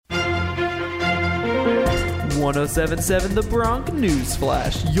1077 The Bronc News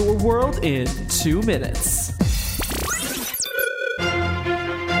Flash, your world in 2 minutes.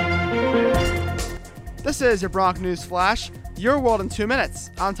 This is your Bronc News Flash, your world in 2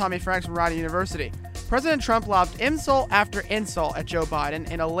 minutes. I'm Tommy Franks from Rider University. President Trump lobbed insult after insult at Joe Biden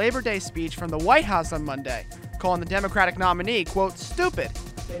in a Labor Day speech from the White House on Monday, calling the Democratic nominee, quote, stupid.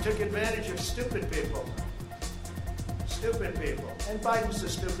 They took advantage of stupid people. Stupid people. And Biden's a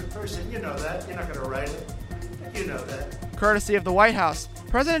stupid person. You know that. You're not going to write it. You know that. Courtesy of the White House,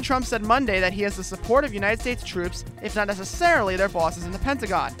 President Trump said Monday that he has the support of United States troops, if not necessarily their bosses in the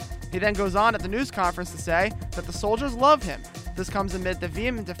Pentagon. He then goes on at the news conference to say that the soldiers love him. This comes amid the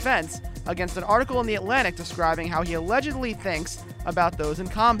vehement defense against an article in The Atlantic describing how he allegedly thinks about those in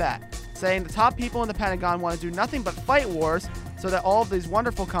combat, saying the top people in the Pentagon want to do nothing but fight wars so that all of these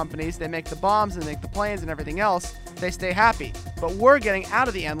wonderful companies, they make the bombs and make the planes and everything else, they stay happy. But we're getting out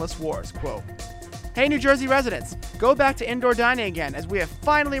of the endless wars, quote. Hey, New Jersey residents, go back to indoor dining again as we have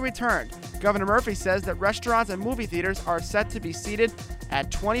finally returned. Governor Murphy says that restaurants and movie theaters are set to be seated at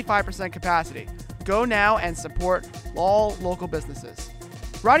 25% capacity. Go now and support all local businesses.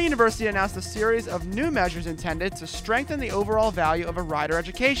 Rider University announced a series of new measures intended to strengthen the overall value of a rider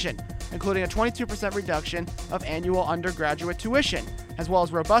education, including a 22% reduction of annual undergraduate tuition, as well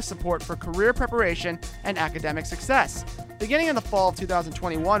as robust support for career preparation and academic success. Beginning in the fall of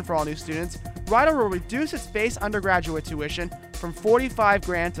 2021 for all new students, Rider will reduce its base undergraduate tuition from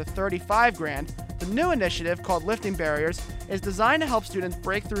 $45,000 to $35,000. The new initiative, called Lifting Barriers, is designed to help students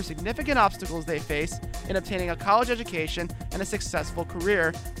break through significant obstacles they face in obtaining a college education and a successful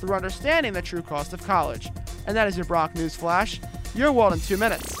career through understanding the true cost of college. And that is your Bronc News Flash, your world in 2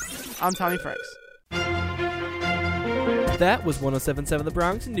 minutes. I'm Tommy Franks. That was 1077 The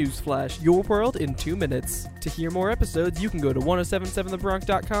Bronx News Flash, your world in 2 minutes. To hear more episodes, you can go to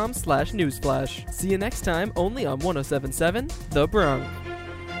 1077thebronx.com/newsflash. See you next time, only on 1077 The Bronx.